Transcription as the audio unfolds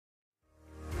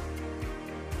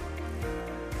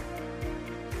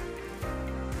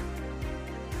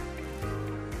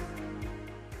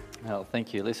Well,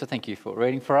 thank you, Lisa. Thank you for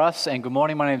reading for us. And good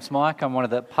morning. My name's Mike. I'm one of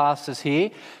the pastors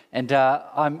here. And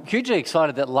I'm hugely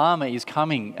excited that Lama is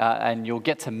coming and you'll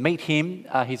get to meet him.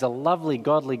 He's a lovely,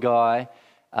 godly guy.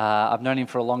 I've known him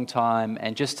for a long time.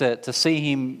 And just to see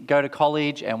him go to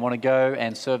college and want to go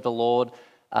and serve the Lord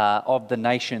of the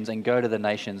nations and go to the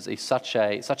nations is such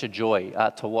a joy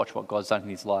to watch what God's done in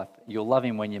his life. You'll love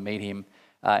him when you meet him.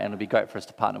 And it'll be great for us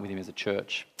to partner with him as a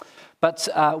church. But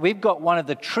we've got one of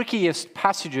the trickiest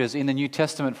passages in the New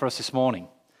Testament for us this morning.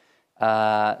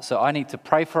 So I need to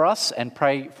pray for us and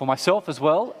pray for myself as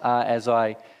well as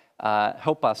I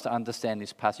help us to understand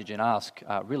this passage and ask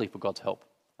really for God's help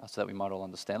so that we might all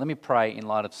understand. Let me pray in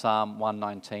light of Psalm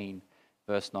 119,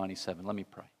 verse 97. Let me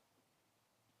pray.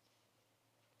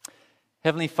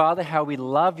 Heavenly Father, how we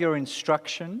love your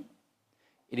instruction.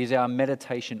 It is our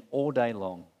meditation all day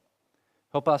long.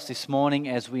 Help us this morning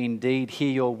as we indeed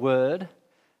hear your word,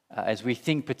 as we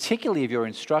think particularly of your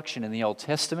instruction in the Old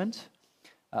Testament.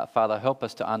 Father, help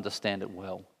us to understand it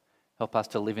well. Help us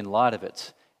to live in light of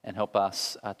it and help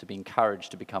us to be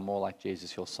encouraged to become more like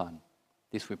Jesus, your Son.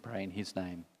 This we pray in his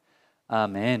name.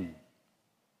 Amen.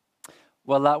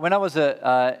 Well, when I was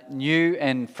a new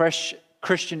and fresh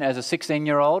Christian as a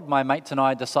 16-year-old, my mates and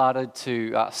I decided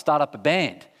to start up a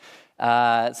band.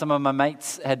 Some of my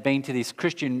mates had been to this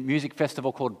Christian music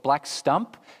festival called Black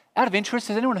Stump. Out of interest,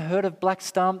 has anyone heard of Black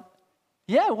Stump?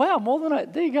 Yeah, wow, more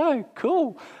than there you go,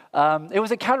 cool. It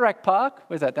was at Cataract Park.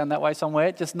 Where's that, down that way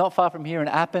somewhere? Just not far from here in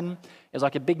Appin. It was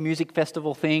like a big music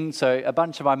festival thing. So a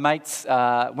bunch of my mates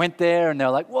went there and they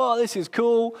were like, whoa, this is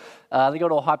cool. They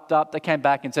got all hyped up. They came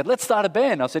back and said, let's start a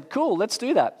band. I said, cool, let's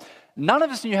do that. None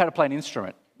of us knew how to play an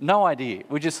instrument. No idea.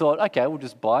 We just thought, okay, we'll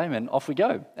just buy them and off we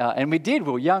go. And we did.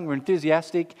 We were young, we were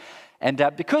enthusiastic. And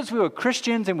because we were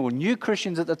Christians and we were new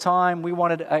Christians at the time, we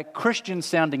wanted a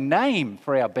Christian-sounding name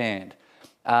for our band.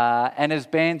 And as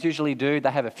bands usually do, they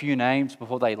have a few names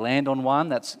before they land on one.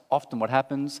 That's often what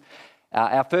happens.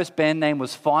 Our first band name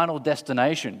was Final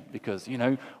Destination because,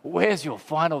 where's your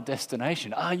final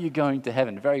destination? Are you going to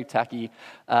heaven? Very tacky.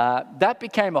 That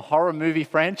became a horror movie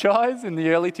franchise in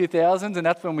the early 2000s, and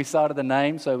that's when we started the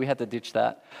name, so we had to ditch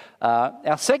that.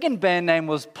 Our second band name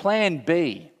was Plan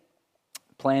B.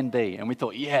 Plan B. And we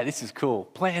thought, yeah, this is cool.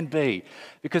 Plan B.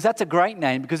 Because that's a great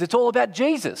name because it's all about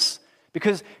Jesus.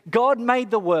 Because God made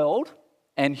the world,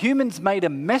 and humans made a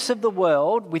mess of the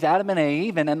world with Adam and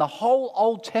Eve, and the whole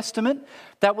Old Testament,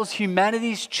 that was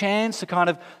humanity's chance to kind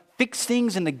of fix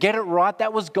things and to get it right.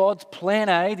 That was God's plan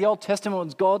A. The Old Testament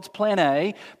was God's plan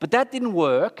A, but that didn't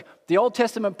work. The Old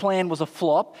Testament plan was a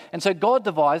flop, and so God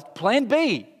devised plan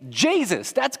B,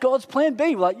 Jesus. That's God's plan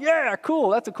B. We're like, yeah, cool.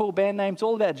 That's a cool band name. It's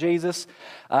all about Jesus.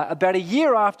 About a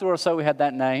year after or so we had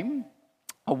that name,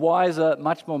 a wiser,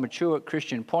 much more mature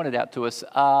Christian pointed out to us,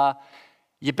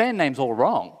 your band name's all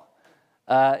wrong.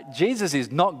 Jesus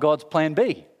is not God's plan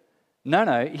B.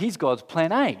 No, he's God's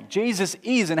plan A. Jesus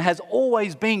is and has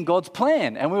always been God's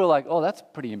plan. And we were like, oh, that's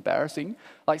pretty embarrassing.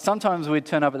 Like sometimes we'd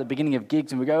turn up at the beginning of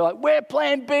gigs and we go like, we're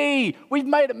plan B. We've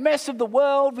made a mess of the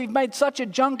world. We've made such a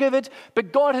junk of it.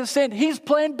 But God has sent his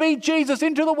plan B, Jesus,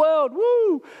 into the world.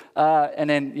 Woo! And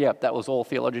then, that was all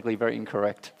theologically very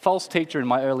incorrect. False teacher in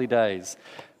my early days.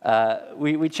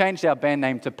 We changed our band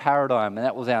name to Paradigm, and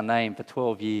that was our name for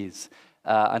 12 years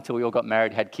until we all got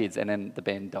married, had kids, and then the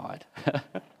band died.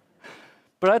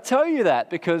 But I tell you that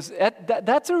because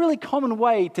that's a really common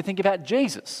way to think about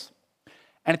Jesus.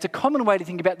 And it's a common way to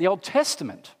think about the Old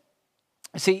Testament.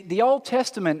 See, the Old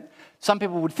Testament, some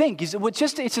people would think, it's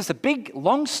just a big,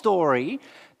 long story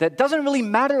that doesn't really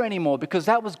matter anymore because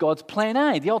that was God's plan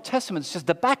A. The Old Testament is just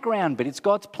the background bit. It's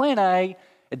God's plan A.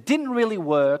 It didn't really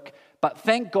work. But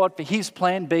thank God for his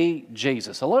plan B,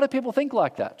 Jesus. A lot of people think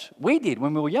like that. We did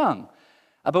when we were young.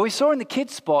 But we saw in the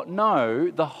kids' spot,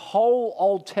 no, the whole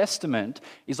Old Testament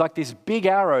is like this big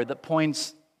arrow that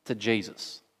points to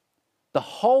Jesus. The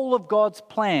whole of God's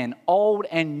plan, Old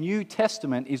and New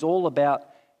Testament, is all about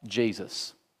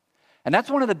Jesus. And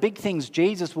that's one of the big things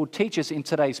Jesus will teach us in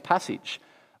today's passage.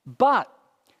 But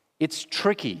it's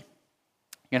tricky.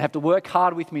 You're going to have to work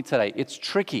hard with me today. It's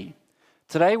tricky.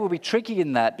 Today will be tricky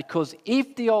in that because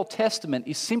if the Old Testament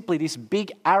is simply this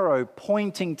big arrow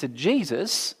pointing to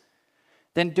Jesus,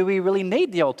 then do we really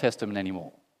need the Old Testament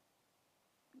anymore?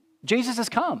 Jesus has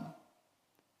come.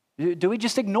 Do we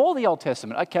just ignore the Old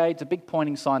Testament? Okay, it's a big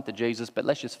pointing sign to Jesus, but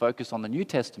let's just focus on the New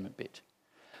Testament bit.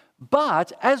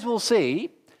 But as we'll see,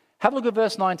 have a look at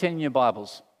verse 19 in your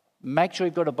Bibles. Make sure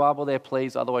you've got a Bible there,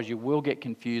 please, otherwise you will get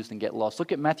confused and get lost.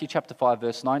 Look at Matthew chapter 5,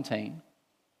 verse 19.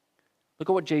 Look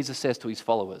at what Jesus says to his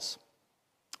followers.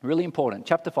 Really important.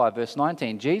 Chapter 5, verse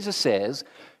 19, Jesus says,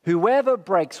 whoever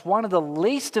breaks one of the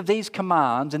least of these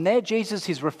commands, and there Jesus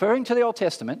is referring to the Old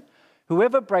Testament,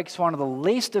 whoever breaks one of the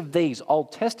least of these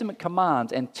Old Testament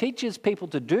commands and teaches people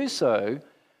to do so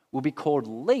will be called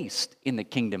least in the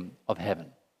kingdom of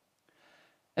heaven.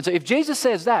 And so if Jesus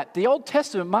says that, the Old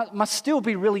Testament must still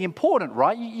be really important,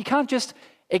 right? You can't just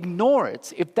ignore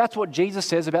it if that's what Jesus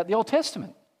says about the Old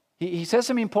Testament. He says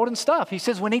some important stuff. He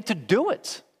says we need to do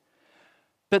it.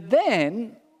 But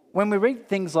then, when we read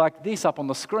things like this up on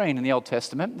the screen in the Old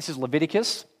Testament, this is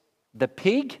Leviticus, the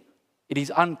pig, it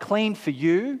is unclean for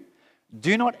you.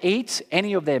 Do not eat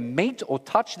any of their meat or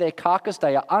touch their carcass.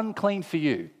 They are unclean for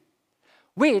you.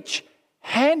 Which,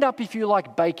 hand up if you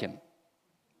like bacon.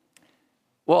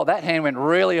 Well, that hand went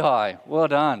really high. Well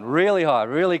done. Really high,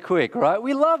 really quick, right?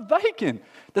 We love bacon.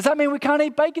 Does that mean we can't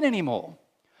eat bacon anymore?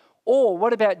 Or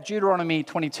what about Deuteronomy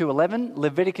 22:11,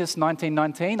 Leviticus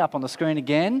 19:19, up on the screen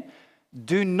again?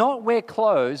 Do not wear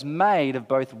clothes made of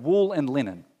both wool and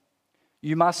linen.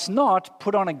 You must not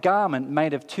put on a garment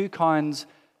made of two kinds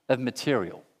of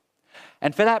material.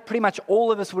 And for that, pretty much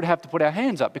all of us would have to put our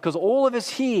hands up because all of us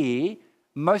here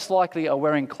most likely are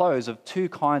wearing clothes of two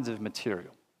kinds of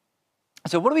material.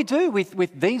 So what do we do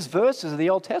with these verses of the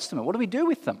Old Testament? What do we do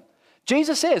with them?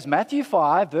 Jesus says, Matthew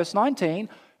 5, verse 19,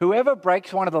 whoever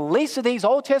breaks one of the least of these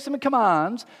Old Testament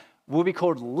commands will be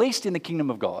called least in the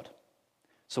kingdom of God.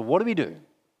 So what do?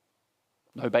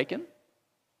 No bacon?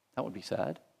 That would be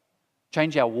sad.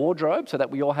 Change our wardrobe so that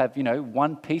we all have,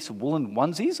 one piece of woolen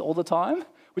onesies all the time,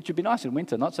 which would be nice in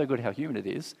winter, not so good how humid it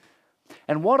is.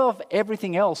 And what of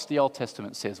everything else the Old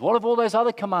Testament says? What of all those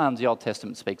other commands the Old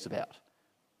Testament speaks about?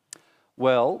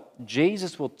 Well,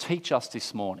 Jesus will teach us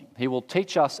this morning. He will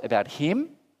teach us about him.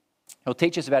 He'll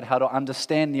teach us about how to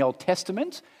understand the Old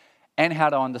Testament and how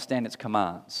to understand its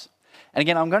commands. And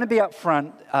again, I'm going to be up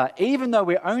front. Even though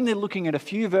we're only looking at a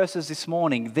few verses this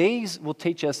morning, these will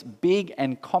teach us big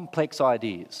and complex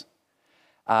ideas.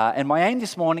 And my aim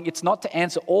this morning, it's not to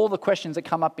answer all the questions that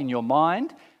come up in your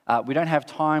mind. We don't have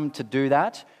time to do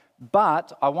that.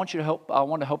 But I want to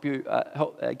help you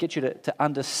get you to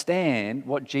understand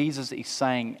what Jesus is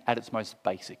saying at its most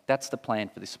basic. That's the plan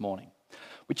for this morning.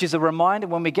 Which is a reminder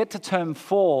when we get to term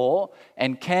 4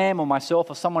 and Cam or myself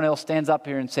or someone else stands up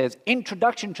here and says,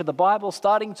 Introduction to the Bible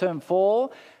starting term 4,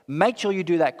 make sure you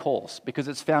do that course because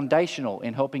it's foundational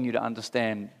in helping you to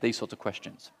understand these sorts of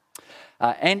questions.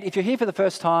 And if you're here for the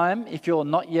first time, if you're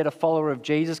not yet a follower of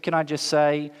Jesus, can I just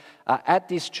say, at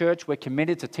this church, we're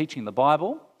committed to teaching the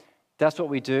Bible. That's what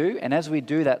we do. And as we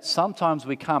do that, sometimes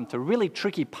we come to really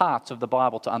tricky parts of the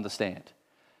Bible to understand.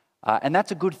 And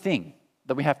that's a good thing,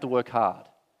 that we have to work hard.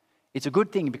 It's a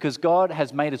good thing because God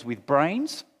has made us with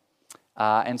brains,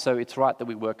 and so it's right that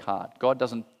we work hard. God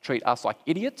doesn't treat us like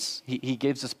idiots. He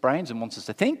gives us brains and wants us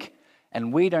to think,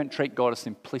 and we don't treat God as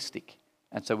simplistic,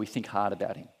 and so we think hard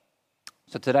about him.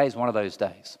 So today is one of those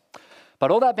days. But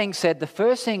all that being said, the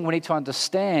first thing we need to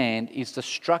understand is the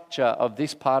structure of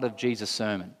this part of Jesus'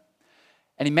 sermon.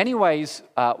 And in many ways,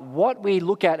 what we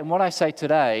look at and what I say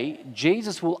today,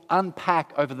 Jesus will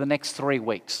unpack over the next 3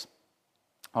 weeks.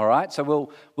 All right,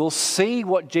 so we'll see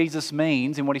what Jesus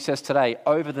means in what he says today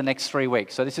over the next 3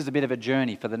 weeks. So this is a bit of a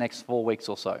journey for the next 4 weeks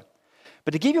or so.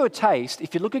 But to give you a taste,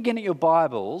 if you look again at your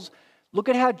Bibles, look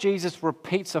at how Jesus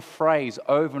repeats a phrase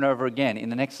over and over again in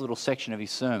the next little section of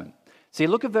his sermon. See,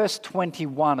 look at verse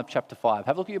 21 of chapter 5.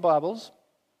 Have a look at your Bibles.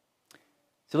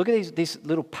 So look at this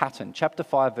little pattern. Chapter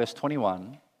 5, verse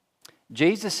 21.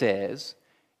 Jesus says,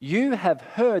 you have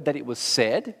heard that it was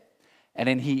said, and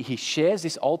then he shares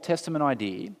this Old Testament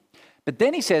idea. But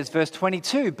then he says, verse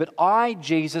 22, but I,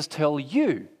 Jesus, tell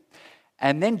you.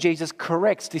 And then Jesus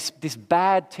corrects this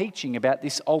bad teaching about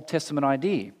this Old Testament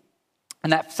idea.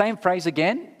 And that same phrase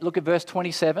again, look at verse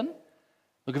 27.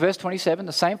 Look at verse 27,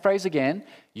 the same phrase again.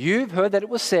 You've heard that it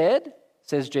was said,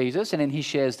 says Jesus, and then he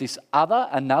shares this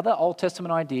another Old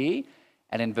Testament idea.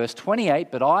 And in verse 28,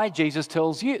 but I, Jesus,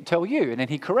 tell you, and then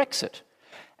he corrects it.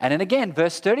 And then again,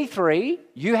 verse 33,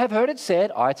 you have heard it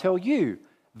said, I tell you.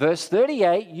 Verse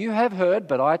 38, you have heard,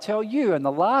 but I tell you. And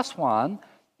the last one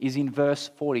is in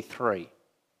verse 43.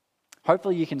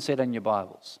 Hopefully you can see it in your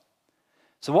Bibles.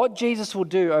 So what Jesus will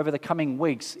do over the coming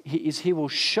weeks is he will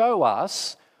show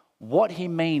us what he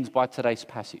means by today's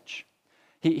passage.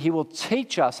 He will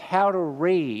teach us how to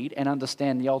read and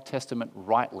understand the Old Testament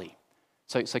rightly.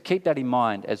 So keep that in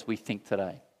mind as we think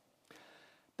today.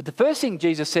 But the first thing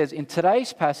Jesus says in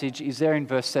today's passage is there in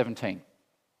verse 17.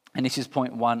 And this is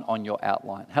point 1 on your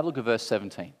outline. Have a look at verse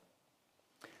 17.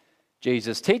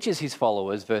 Jesus teaches his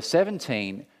followers, verse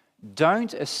 17,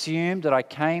 don't assume that I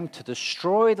came to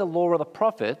destroy the law of the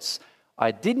prophets.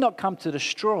 I did not come to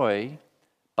destroy,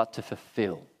 but to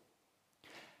fulfill.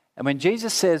 And when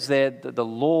Jesus says there the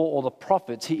law or the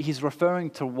prophets, he's referring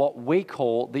to what we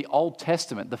call the Old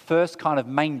Testament, the first kind of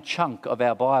main chunk of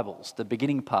our Bibles, the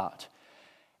beginning part.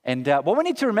 And what we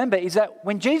need to remember is that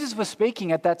when Jesus was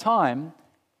speaking at that time,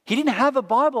 he didn't have a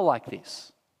Bible like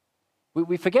this.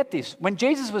 We forget this. When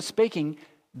Jesus was speaking,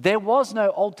 there was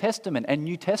no Old Testament and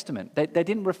New Testament. They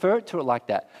didn't refer to it like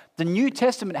that. The New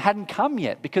Testament hadn't come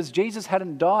yet because Jesus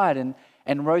hadn't died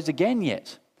and rose again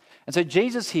yet. And so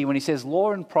Jesus here, when he says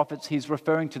law and prophets, he's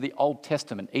referring to the Old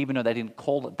Testament, even though they didn't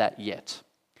call it that yet.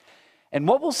 And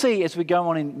what we'll see as we go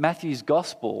on in Matthew's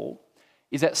gospel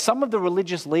is that some of the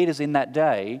religious leaders in that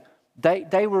day,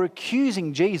 they were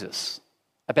accusing Jesus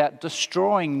about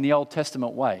destroying the Old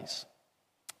Testament ways.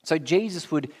 So Jesus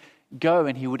would go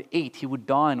and he would eat, he would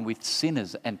dine with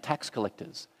sinners and tax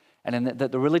collectors. And then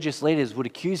the religious leaders would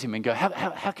accuse him and go,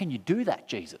 how can you do that,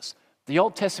 Jesus? The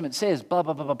Old Testament says blah,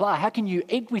 blah, blah, blah, blah. How can you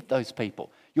eat with those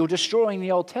people? You're destroying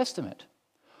the Old Testament.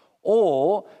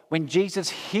 Or when Jesus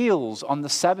heals on the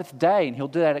Sabbath day, and he'll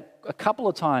do that a couple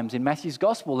of times in Matthew's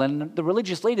gospel, and the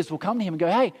religious leaders will come to him and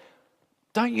go, hey,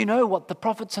 don't you know what the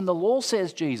prophets and the law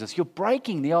says, Jesus? You're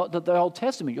breaking the Old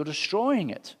Testament. You're destroying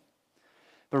it.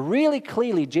 But really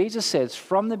clearly, Jesus says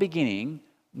from the beginning,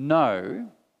 no,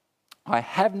 I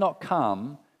have not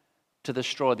come to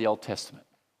destroy the Old Testament.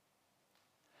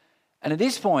 And at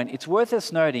this point, it's worth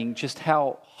us noting just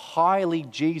how highly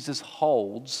Jesus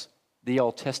holds the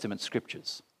Old Testament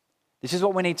scriptures. This is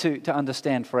what we need to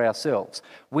understand for ourselves.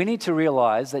 We need to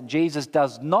realize that Jesus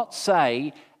does not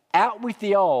say, out with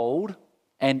the old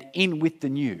and in with the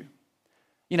new.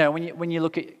 You know, when you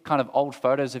look at kind of old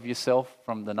photos of yourself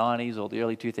from the 90s or the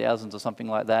early 2000s or something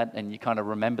like that, and you kind of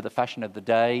remember the fashion of the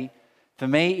day. For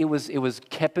me, it was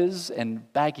keppers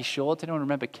and baggy shorts. Anyone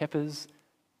remember keppers?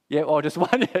 Yeah, oh, just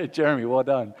one. Yeah, Jeremy, well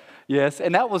done. Yes,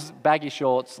 and that was baggy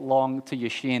shorts, long to your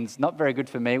shins. Not very good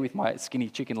for me with my skinny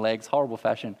chicken legs. Horrible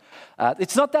fashion.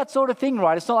 It's not that sort of thing,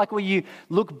 right? It's not like where you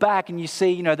look back and you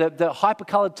see, you know, the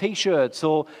hyper-coloured T-shirts,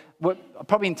 or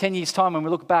probably in 10 years' time when we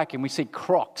look back and we see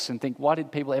Crocs and think, why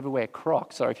did people ever wear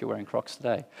Crocs? Sorry if you're wearing Crocs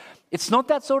today. It's not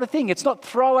that sort of thing. It's not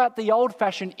throw out the old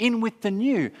fashion in with the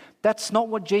new. That's not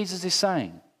what Jesus is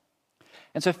saying.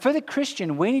 And so for the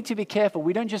Christian, we need to be careful.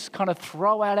 We don't just kind of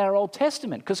throw out our Old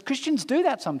Testament, because Christians do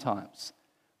that sometimes.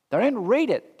 They don't read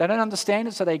it. They don't understand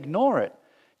it, so they ignore it.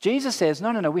 Jesus says,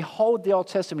 no, we hold the Old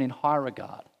Testament in high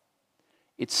regard.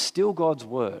 It's still God's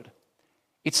word.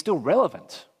 It's still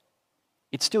relevant.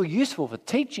 It's still useful for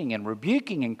teaching and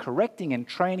rebuking and correcting and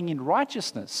training in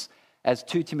righteousness, as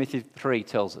 2 Timothy 3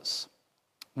 tells us.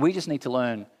 We just need to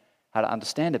learn how to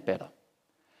understand it better.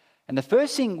 And the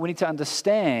first thing we need to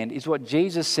understand is what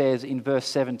Jesus says in verse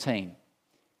 17.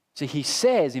 So he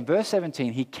says in verse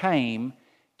 17, he came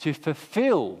to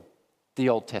fulfill the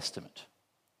Old Testament.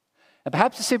 And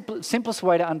perhaps the simplest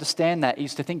way to understand that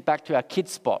is to think back to our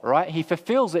kids' spot, right? He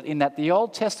fulfills it in that the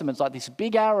Old Testament's like this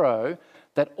big arrow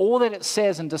that all that it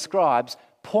says and describes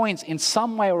points in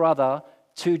some way or other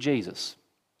to Jesus.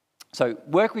 So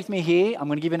work with me here. I'm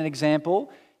going to give you an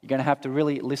example. You're going to have to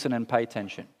really listen and pay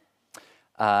attention.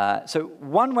 So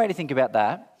one way to think about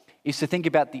that is to think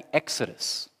about the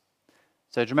Exodus.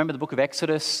 So do you remember the book of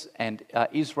Exodus and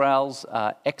Israel's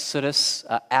exodus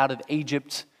out of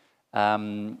Egypt?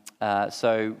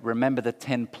 So remember the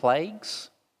 10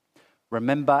 plagues.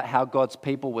 Remember how God's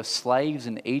people were slaves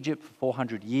in Egypt for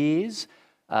 400 years.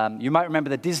 You might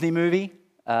remember the Disney movie,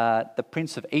 The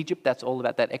Prince of Egypt. That's all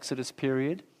about that Exodus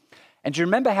period. And do you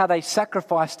remember how they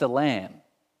sacrificed a lamb?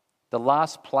 The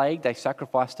last plague, they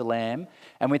sacrificed a lamb,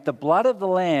 and with the blood of the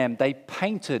lamb, they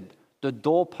painted the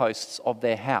doorposts of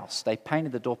their house. They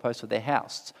painted the doorposts of their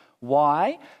house.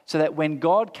 Why? So that when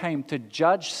God came to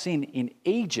judge sin in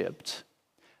Egypt,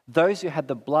 those who had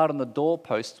the blood on the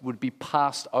doorposts would be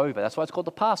passed over. That's why it's called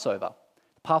the Passover.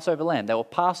 The Passover lamb. They were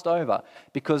passed over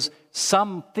because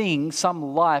some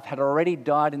life had already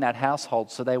died in that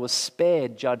household, so they were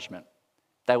spared judgment.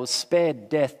 They were spared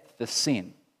death for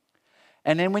sin.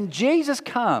 And then when Jesus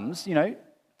comes,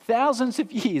 thousands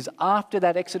of years after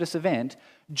that Exodus event,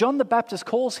 John the Baptist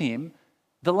calls him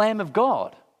the Lamb of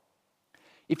God.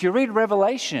 If you read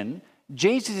Revelation,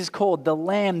 Jesus is called the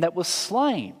Lamb that was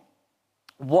slain.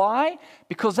 Why?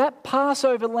 Because that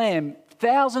Passover lamb,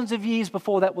 thousands of years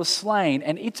before that was slain,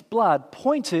 and its blood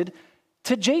pointed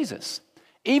to Jesus.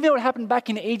 Even though it happened back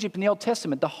in Egypt in the Old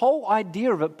Testament, the whole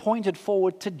idea of it pointed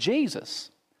forward to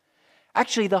Jesus.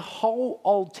 Actually, the whole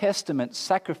Old Testament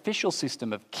sacrificial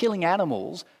system of killing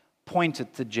animals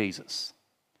pointed to Jesus.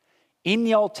 In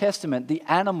the Old Testament, the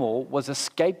animal was a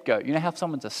scapegoat. You know how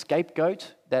someone's a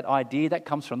scapegoat? That idea, that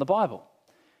comes from the Bible.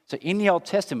 So in the Old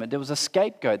Testament, there was a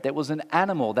scapegoat. There was an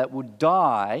animal that would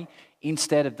die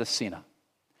instead of the sinner.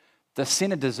 The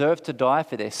sinner deserved to die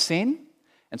for their sin.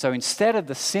 And so instead of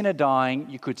the sinner dying,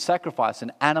 you could sacrifice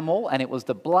an animal, and it was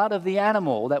the blood of the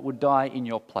animal that would die in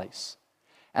your place.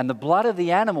 And the blood of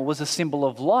the animal was a symbol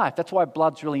of life. That's why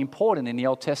blood's really important in the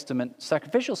Old Testament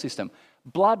sacrificial system.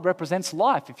 Blood represents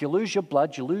life. If you lose your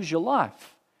blood, you lose your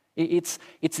life. It's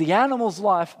the animal's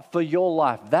life for your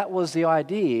life. That was the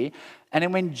idea. And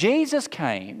then when Jesus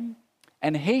came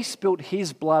and he spilt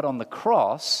his blood on the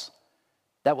cross,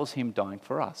 that was him dying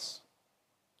for us.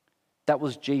 That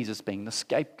was Jesus being the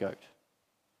scapegoat.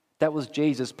 That was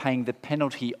Jesus paying the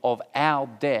penalty of our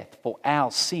death for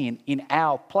our sin in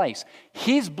our place.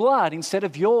 His blood instead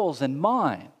of yours and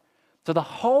mine. So the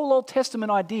whole Old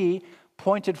Testament idea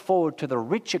pointed forward to the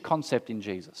richer concept in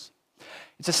Jesus.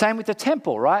 It's the same with the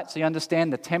temple, right? So you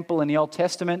understand the temple in the Old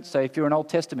Testament. So if you're an Old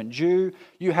Testament Jew,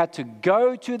 you had to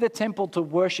go to the temple to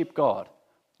worship God.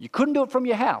 You couldn't do it from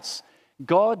your house.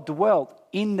 God dwelt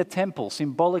in the temple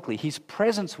symbolically. His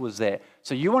presence was there.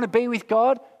 So you want to be with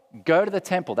God? Go to the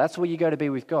temple. That's where you go to be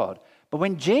with God. But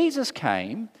when Jesus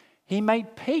came, he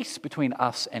made peace between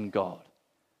us and God.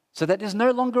 So that there's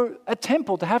no longer a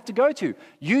temple to have to go to.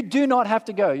 You do not have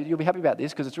to go. You'll be happy about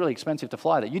this because it's really expensive to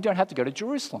fly there. You don't have to go to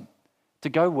Jerusalem to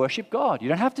go worship God. You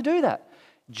don't have to do that.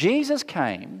 Jesus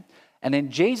came, and then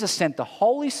Jesus sent the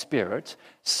Holy Spirit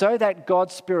so that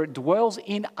God's Spirit dwells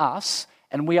in us,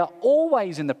 and we are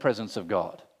always in the presence of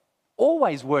God,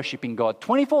 always worshiping God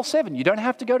 24/7. You don't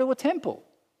have to go to a temple.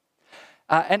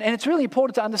 And it's really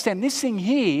important to understand this thing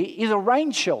here is a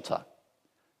rain shelter.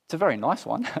 It's a very nice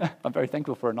one. I'm very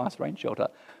thankful for a nice rain shelter.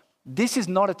 This is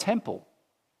not a temple.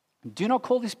 Do not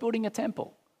call this building a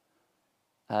temple.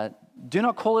 Do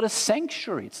not call it a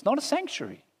sanctuary. It's not a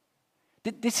sanctuary.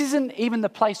 This isn't even the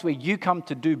place where you come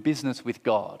to do business with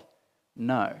God.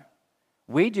 No.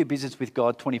 We do business with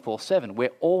God 24/7.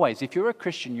 We're always, if you're a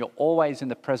Christian, you're always in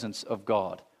the presence of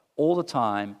God all the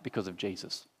time because of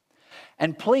Jesus.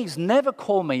 And please never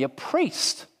call me a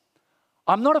priest.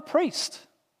 I'm not a priest.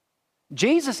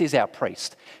 Jesus is our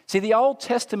priest. See, the Old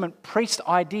Testament priest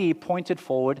idea pointed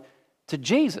forward to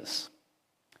Jesus.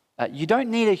 You don't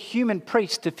need a human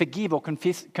priest to forgive or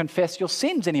confess your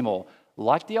sins anymore.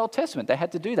 Like the Old Testament, they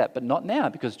had to do that, but not now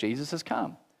because Jesus has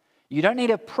come. You don't need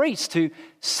a priest to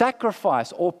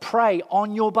sacrifice or pray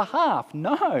on your behalf.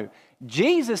 No,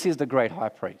 Jesus is the great high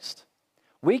priest.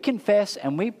 We confess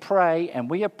and we pray and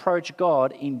we approach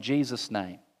God in Jesus'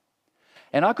 name.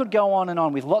 And I could go on and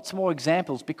on with lots more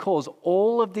examples because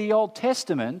all of the Old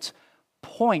Testament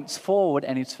points forward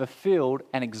and is fulfilled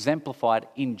and exemplified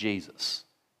in Jesus.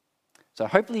 So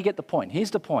hopefully you get the point.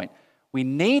 Here's the point. We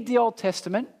need the Old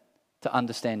Testament to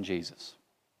understand Jesus.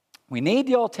 We need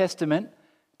the Old Testament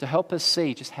to help us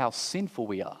see just how sinful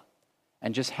we are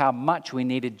and just how much we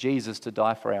needed Jesus to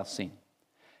die for our sin.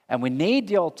 And we need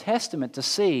the Old Testament to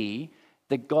see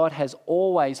that God has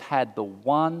always had the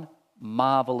one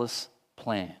marvelous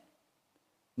plan.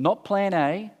 Not plan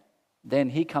A, then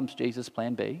here comes Jesus,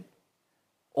 plan B.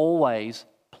 Always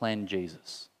plan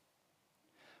Jesus.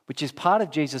 Which is part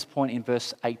of Jesus' point in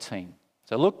verse 18.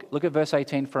 So look at verse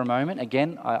 18 for a moment.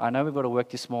 Again, I know we've got to work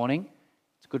this morning.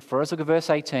 It's good for us. Look at verse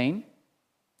 18.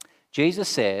 Jesus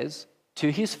says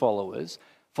to his followers,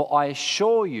 "For I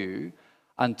assure you,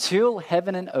 until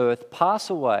heaven and earth pass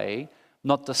away,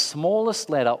 not the smallest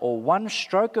letter or one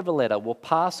stroke of a letter will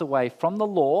pass away from the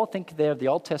law," think there of the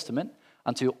Old Testament,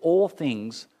 "until all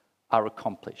things are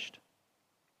accomplished."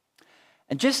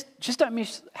 And just don't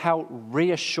miss how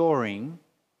reassuring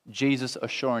Jesus'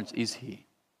 assurance is here.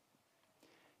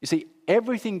 You see,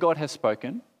 everything God has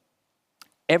spoken,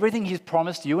 everything he's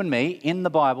promised you and me in the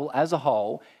Bible as a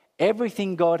whole,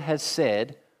 everything God has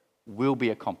said will be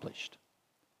accomplished.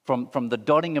 From the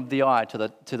dotting of the I to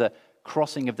the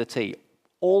crossing of the T,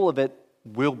 all of it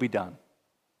will be done.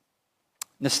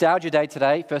 Nostalgia Day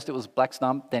today. First it was Black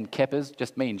Stump, then Keppers.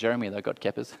 Just me and Jeremy, though, got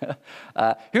Keppers.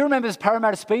 Who remembers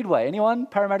Parramatta Speedway? Anyone?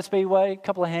 Parramatta Speedway?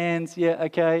 Couple of hands. Yeah,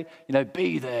 okay. You know,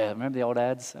 be there. Remember the old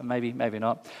ads? Maybe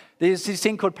not. There's this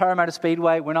thing called Parramatta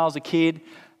Speedway. When I was a kid,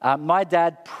 my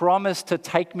dad promised to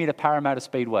take me to Parramatta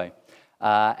Speedway.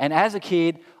 And as a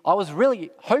kid, I was really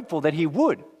hopeful that he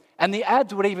would. And the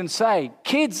ads would even say,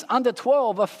 kids under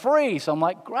 12 are free. So I'm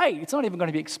like, great, it's not even going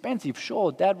to be expensive.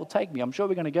 Sure, Dad will take me. I'm sure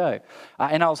we're going to go.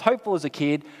 And I was hopeful as a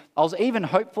kid. I was even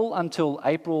hopeful until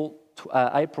April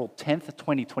 10th,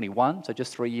 2021, so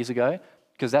just 3 years ago,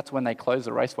 because that's when they closed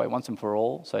the raceway once and for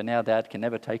all. So now Dad can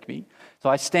never take me. So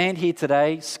I stand here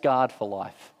today scarred for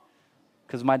life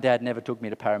because my dad never took me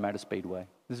to Parramatta Speedway.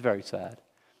 This is very sad.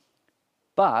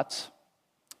 But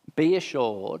be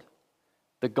assured,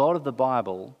 the God of the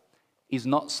Bible is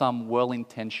not some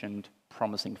well-intentioned,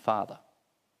 promising father.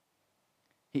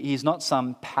 He's not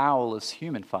some powerless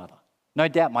human father. No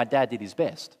doubt my dad did his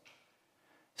best.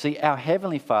 See, our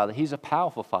Heavenly Father, He's a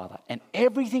powerful Father, and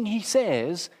everything He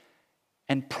says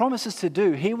and promises to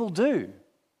do, He will do.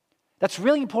 That's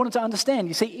really important to understand.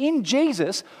 You see, in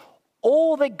Jesus,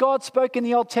 all that God spoke in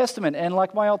the Old Testament, and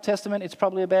like my Old Testament, it's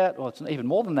probably about, well, it's even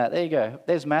more than that. There you go.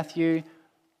 There's Matthew.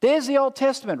 There's the Old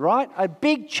Testament, right? A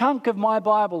big chunk of my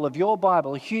Bible, of your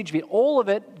Bible, a huge bit. All of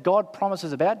it, God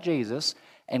promises about Jesus,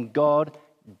 and God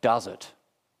does it,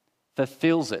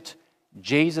 fulfills it.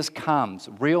 Jesus comes,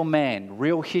 real man,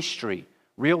 real history,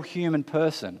 real human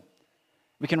person.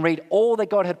 We can read all that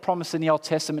God had promised in the Old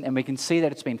Testament, and we can see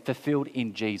that it's been fulfilled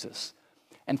in Jesus.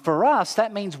 And for us,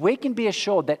 that means we can be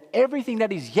assured that everything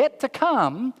that is yet to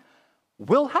come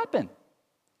will happen.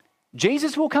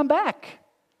 Jesus will come back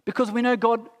because we know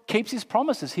God keeps His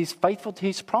promises. He's faithful to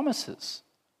His promises.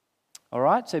 All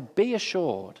right? So be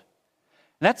assured.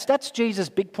 And that's Jesus'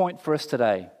 big point for us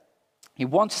today. He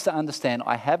wants us to understand,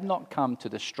 I have not come to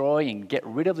destroy and get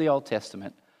rid of the Old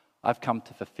Testament. I've come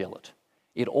to fulfill it.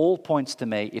 It all points to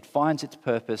me. It finds its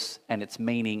purpose and its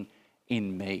meaning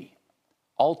in me.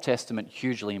 Old Testament,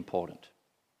 hugely important.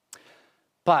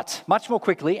 But much more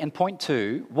quickly, and point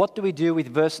two, what do we do with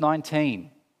verse 19?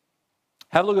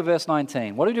 Have a look at verse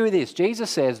 19. What do we do with this?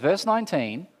 Jesus says, verse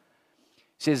 19,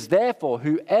 says, therefore,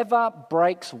 whoever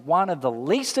breaks one of the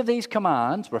least of these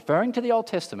commands, referring to the Old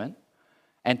Testament,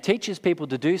 and teaches people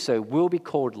to do so will be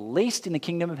called least in the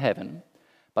kingdom of heaven.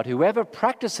 But whoever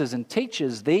practices and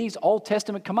teaches these Old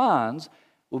Testament commands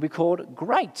will be called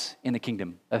great in the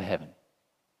kingdom of heaven.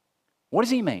 What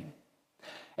does he mean?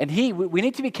 And here we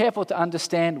need to be careful to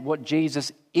understand what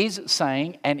Jesus is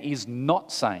saying and is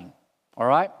not saying. All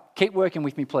right? Keep working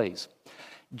with me, please.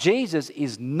 Jesus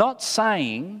is not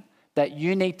saying that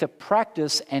you need to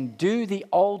practice and do the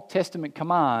Old Testament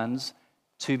commands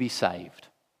to be saved.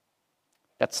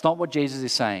 That's not what Jesus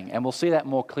is saying. And we'll see that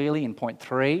more clearly in point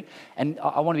 3. And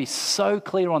I want to be so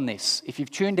clear on this. If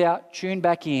you've tuned out, tune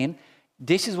back in.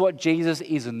 This is what Jesus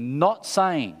is not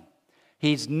saying.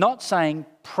 He's not saying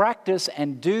practice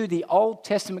and do the Old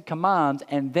Testament commands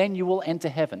and then you will enter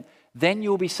heaven. Then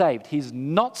you'll be saved. He's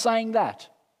not saying that.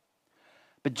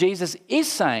 But Jesus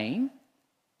is saying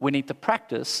we need to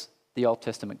practice the Old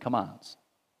Testament commands.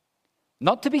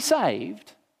 Not to be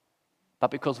saved,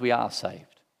 but because we are saved.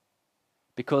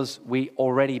 Because we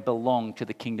already belong to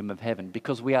the kingdom of heaven.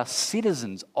 Because we are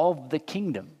citizens of the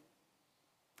kingdom.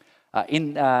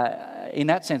 In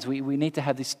that sense, we need to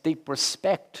have this deep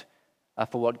respect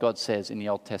for what God says in the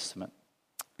Old Testament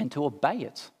and to obey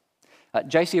it.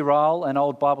 J.C. Ryle, an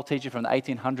old Bible teacher from the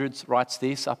 1800s, writes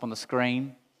this up on the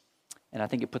screen, and I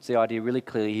think it puts the idea really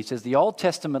clearly. He says, the Old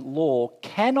Testament law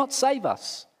cannot save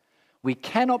us. We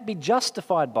cannot be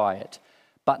justified by it,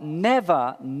 but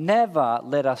never, never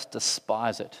let us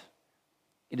despise it.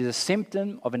 It is a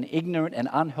symptom of an ignorant and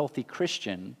unhealthy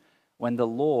Christian when the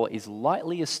law is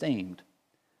lightly esteemed.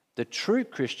 The true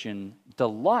Christian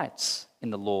delights in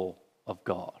the law of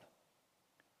God.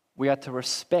 We are to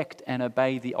respect and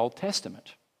obey the Old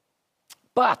Testament.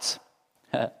 But,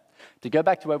 to go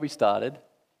back to where we started,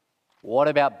 what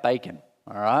about bacon?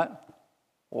 All right?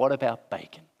 What about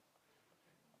bacon?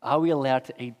 Are we allowed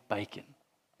to eat bacon?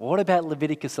 What about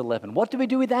Leviticus 11? What do we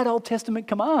do with that Old Testament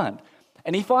command?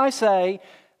 And if I say,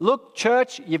 look,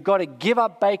 church, you've got to give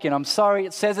up bacon. I'm sorry,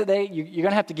 it says it there. You're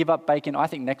going to have to give up bacon. I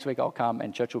think next week I'll come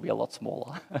and church will be a lot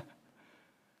smaller.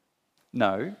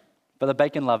 No. For the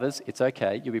bacon lovers, it's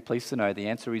okay. You'll be pleased to know the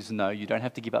answer is no. You don't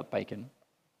have to give up bacon.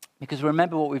 Because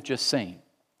remember what we've just seen.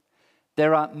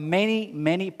 There are many,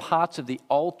 many parts of the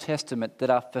Old Testament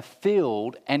that are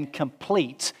fulfilled and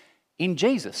complete in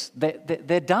Jesus.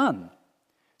 They're done.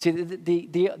 See,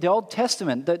 the Old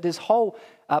Testament, there's whole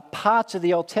parts of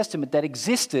the Old Testament that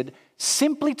existed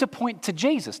simply to point to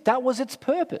Jesus. That was its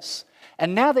purpose.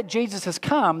 And now that Jesus has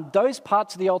come, those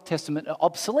parts of the Old Testament are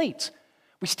obsolete.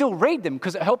 We still read them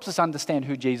because it helps us understand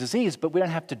who Jesus is, but we don't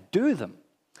have to do them.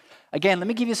 Again, let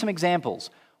me give you some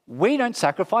examples. We don't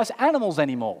sacrifice animals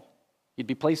anymore. You'd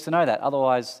be pleased to know that.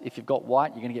 Otherwise, if you've got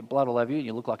white, you're going to get blood all over you and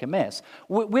you look like a mess.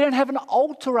 We don't have an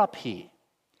altar up here.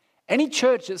 Any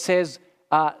church that says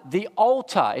the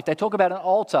altar, if they talk about an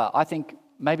altar, I think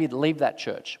maybe leave that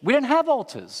church. We don't have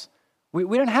altars.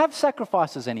 We don't have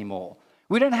sacrifices anymore.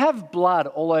 We don't have blood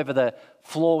all over the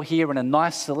floor here and a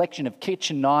nice selection of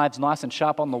kitchen knives, nice and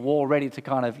sharp on the wall, ready to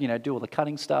kind of, do all the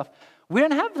cutting stuff. We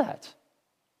don't have that.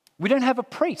 We don't have a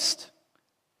priest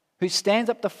who stands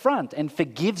up the front and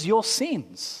forgives your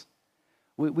sins.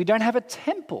 We don't have a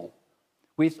temple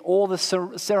with all the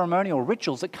ceremonial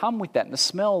rituals that come with that, and the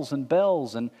smells and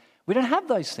bells, and we don't have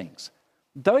those things.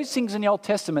 Those things in the Old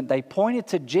Testament, they pointed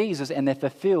to Jesus and they're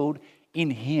fulfilled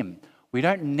in him. We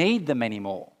don't need them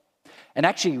anymore. And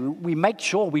actually, we make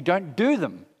sure we don't do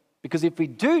them, because if we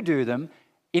do them,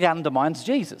 it undermines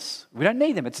Jesus. We don't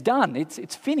need them. It's done.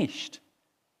 It's finished.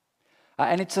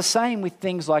 And it's the same with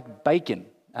things like bacon,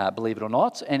 believe it or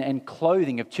not, and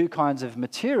clothing of two kinds of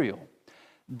material.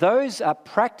 Those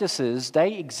practices,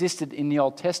 they existed in the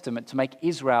Old Testament to make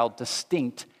Israel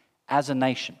distinct as a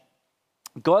nation.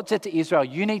 God said to Israel,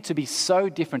 you need to be so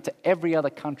different to every other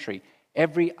country,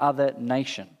 every other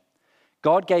nation.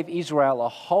 God gave Israel a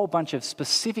whole bunch of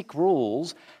specific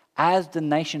rules as the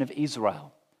nation of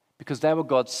Israel, because they were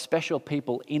God's special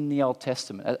people in the Old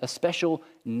Testament, a special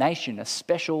nation, a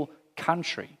special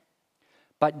country.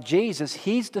 But Jesus,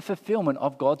 he's the fulfillment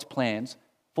of God's plans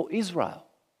for Israel.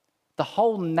 The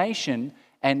whole nation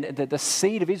and the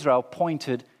seed of Israel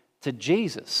pointed to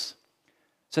Jesus.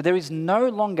 So there is no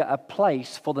longer a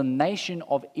place for the nation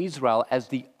of Israel as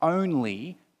the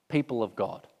only people of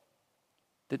God.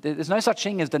 There's no such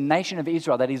thing as the nation of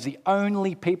Israel that is the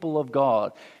only people of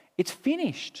God. It's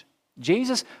finished.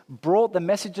 Jesus brought the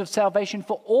message of salvation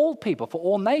for all people, for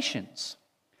all nations.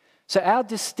 So our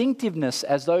distinctiveness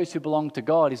as those who belong to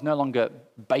God is no longer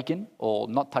bacon or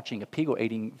not touching a pig or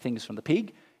eating things from the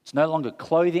pig. It's no longer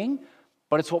clothing,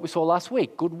 but it's what we saw last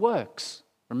week, good works.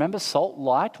 Remember, salt,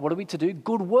 light, what are we to do?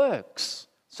 Good works,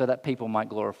 so that people might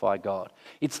glorify God.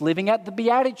 It's living out the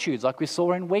Beatitudes like we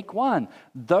saw in week 1.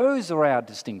 Those are our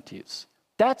distinctives.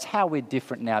 That's how we're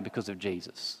different now because of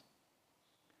Jesus.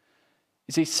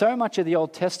 You see, so much of the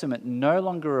Old Testament no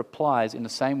longer applies in the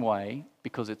same way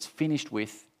because it's finished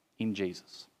with in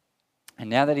Jesus. And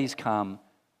now that he's come,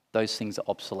 those things are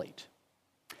obsolete.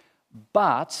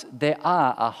 But there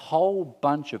are a whole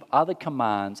bunch of other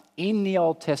commands in the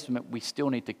Old Testament we still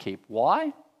need to keep.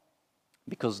 Why?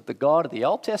 Because the God of the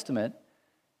Old Testament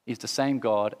is the same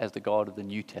God as the God of the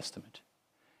New Testament.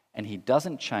 And he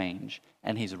doesn't change,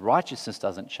 and his righteousness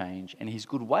doesn't change, and his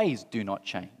good ways do not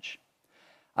change.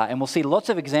 And we'll see lots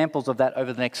of examples of that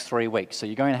over the next 3 weeks. So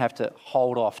you're going to have to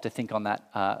hold off to think on that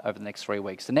over the next 3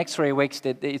 weeks. The next 3 weeks,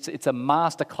 it's a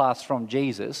masterclass from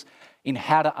Jesus in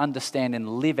how to understand and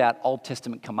live out Old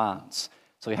Testament commands.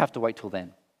 So you have to wait till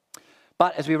then.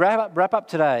 But as we wrap up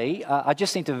today, I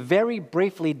just need to very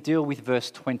briefly deal with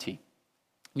verse 20.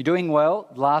 You're doing well.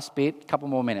 Last bit, a couple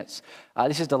more minutes.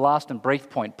 This is the last and brief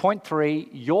point. Point 3,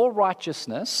 your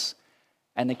righteousness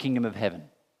and the kingdom of heaven.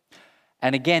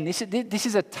 And again, this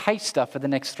is a taster for the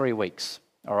next 3 weeks.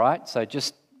 All right? So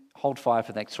just hold fire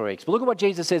for the next 3 weeks. But look at what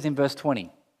Jesus says in verse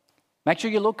 20. Make sure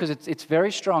you look, because it's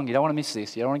very strong. You don't want to miss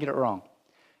this. You don't want to get it wrong.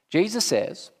 Jesus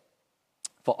says,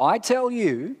 "For I tell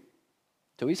you,"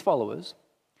 to his followers,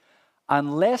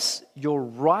 "unless your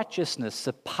righteousness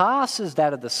surpasses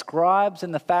that of the scribes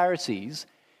and the Pharisees,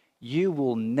 you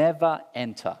will never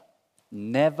enter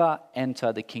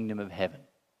the kingdom of heaven."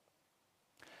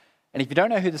 And if you don't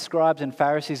know who the scribes and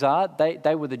Pharisees are,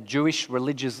 they were the Jewish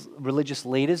religious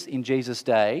leaders in Jesus'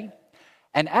 day.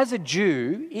 And as a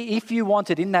Jew, if you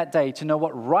wanted in that day to know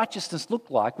what righteousness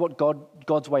looked like, what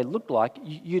God's way looked like,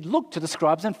 you'd look to the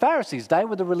scribes and Pharisees. They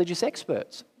were the religious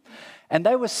experts. And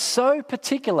they were so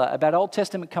particular about Old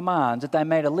Testament commands that they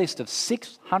made a list of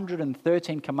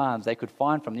 613 commands they could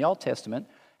find from the Old Testament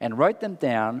and wrote them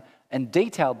down and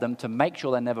detailed them to make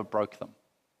sure they never broke them.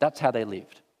 That's how they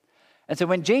lived. And so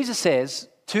when Jesus says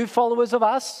to followers of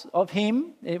us, of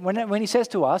him, when he says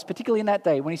to us, particularly in that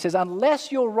day, when he says,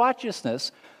 "Unless your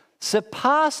righteousness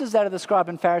surpasses that of the scribes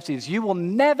and Pharisees, you will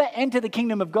never enter the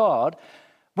kingdom of God,"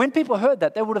 when people heard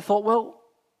that, they would have thought, well,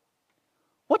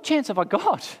 what chance have I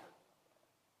got?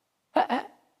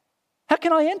 How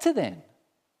can I enter then?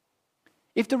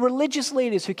 If the religious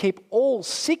leaders who keep all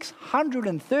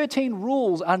 613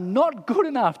 rules are not good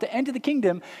enough to enter the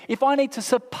kingdom, if I need to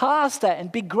surpass that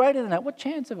and be greater than that, what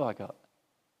chance have I got?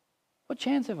 What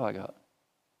chance have I got?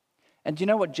 And do you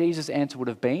know what Jesus' answer would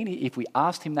have been if we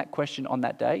asked him that question on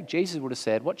that day? Jesus would have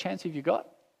said, "What chance have you got?"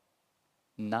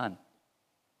 None.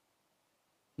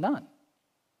 None.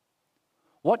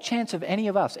 What chance of any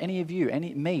of us, any of you,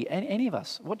 any of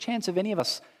us, what chance of any of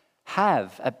us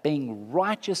have at being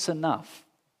righteous enough,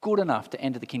 good enough to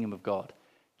enter the kingdom of God?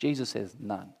 Jesus says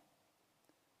none.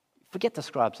 Forget the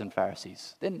scribes and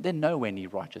Pharisees. They're nowhere near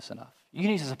righteous enough. You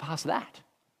need to surpass that.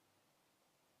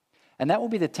 And that will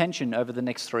be the tension over the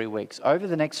next 3 weeks. Over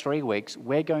the next 3 weeks,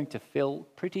 we're going to feel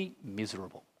pretty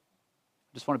miserable.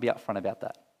 I just want to be upfront about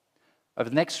that. Over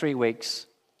the next 3 weeks,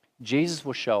 Jesus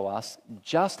will show us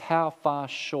just how far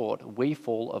short we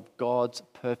fall of God's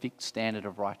perfect standard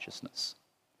of righteousness.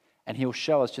 And he'll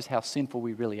show us just how sinful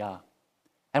we really are.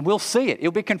 And we'll see it.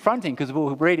 It'll be confronting because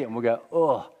we'll read it and we'll go,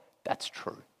 oh, that's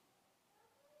true.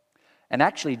 And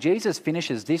actually, Jesus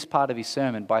finishes this part of his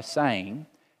sermon by saying,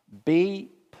 be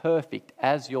perfect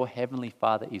as your heavenly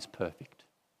Father is perfect.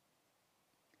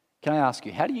 Can I ask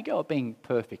you, how do you go at being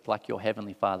perfect like your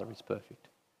heavenly Father is perfect?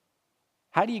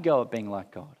 How do you go at being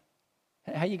like God?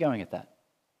 How are you going at that?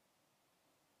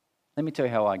 Let me tell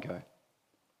you how I go.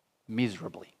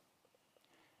 Miserably.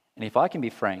 And if I can be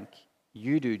frank,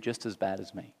 you do just as bad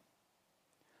as me.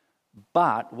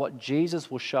 But what Jesus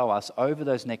will show us over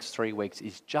those next 3 weeks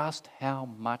is just how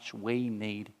much we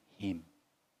need him.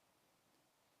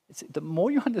 The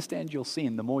more you understand your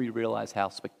sin, the more you realize how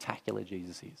spectacular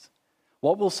Jesus is.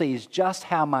 What we'll see is just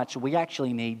how much we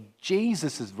actually need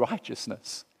Jesus'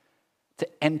 righteousness to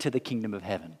enter the kingdom of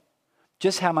heaven.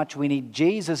 Just how much we need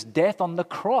Jesus' death on the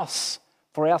cross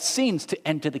for our sins to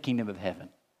enter the kingdom of heaven.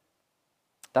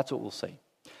 That's what we'll see.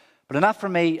 But enough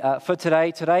from me for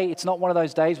today. Today, it's not one of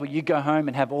those days where you go home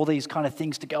and have all these kind of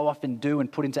things to go off and do and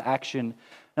put into action.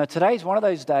 No, today's one of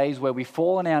those days where we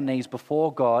fall on our knees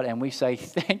before God and we say,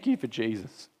 thank you for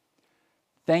Jesus.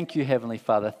 Thank you, Heavenly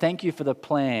Father. Thank you for the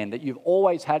plan that you've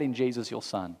always had in Jesus, your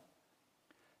Son.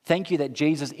 Thank you that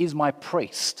Jesus is my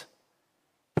priest.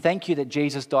 Thank you that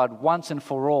Jesus died once and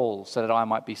for all so that I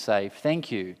might be saved.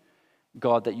 Thank you,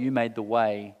 God, that you made the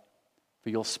way for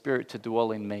your Spirit to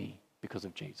dwell in me because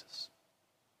of Jesus.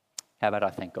 How about I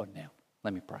thank God now?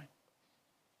 Let me pray.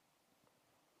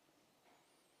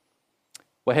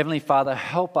 Well, Heavenly Father,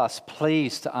 help us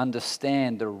please to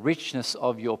understand the richness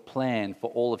of your plan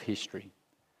for all of history.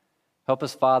 Help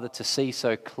us, Father, to see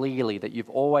so clearly that you've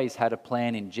always had a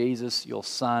plan in Jesus, your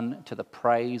Son, to the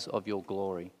praise of your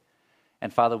glory.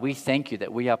 And Father, we thank you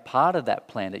that we are part of that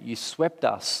plan, that you swept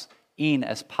us in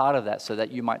as part of that so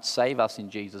that you might save us in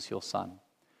Jesus, your Son.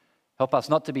 Help us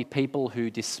not to be people who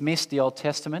dismiss the Old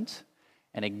Testament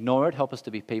and ignore it. Help us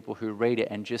to be people who read it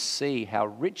and just see how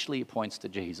richly it points to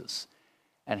Jesus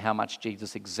and how much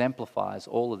Jesus exemplifies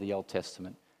all of the Old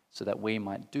Testament so that we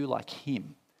might do like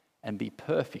him and be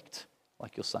perfect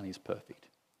like your Son is perfect.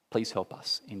 Please help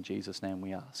us. In Jesus' name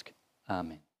we ask.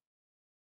 Amen.